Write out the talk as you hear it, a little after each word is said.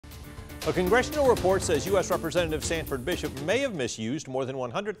A congressional report says U.S. Representative Sanford Bishop may have misused more than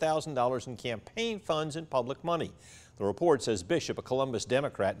 $100,000 in campaign funds and public money. The report says Bishop, a Columbus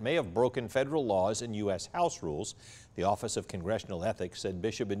Democrat, may have broken federal laws and U.S. House rules. The Office of Congressional Ethics said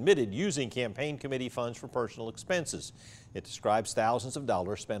Bishop admitted using campaign committee funds for personal expenses. It describes thousands of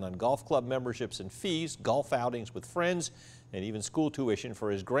dollars spent on golf club memberships and fees, golf outings with friends, and even school tuition for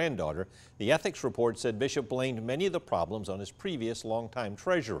his granddaughter. The ethics report said Bishop blamed many of the problems on his previous longtime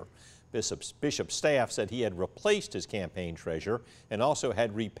treasurer. Bishop's staff said he had replaced his campaign treasurer and also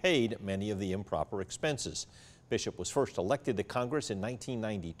had repaid many of the improper expenses. Bishop was first elected to Congress in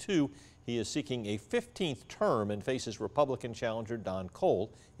 1992. He is seeking a 15th term and faces Republican challenger Don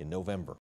Cole in November.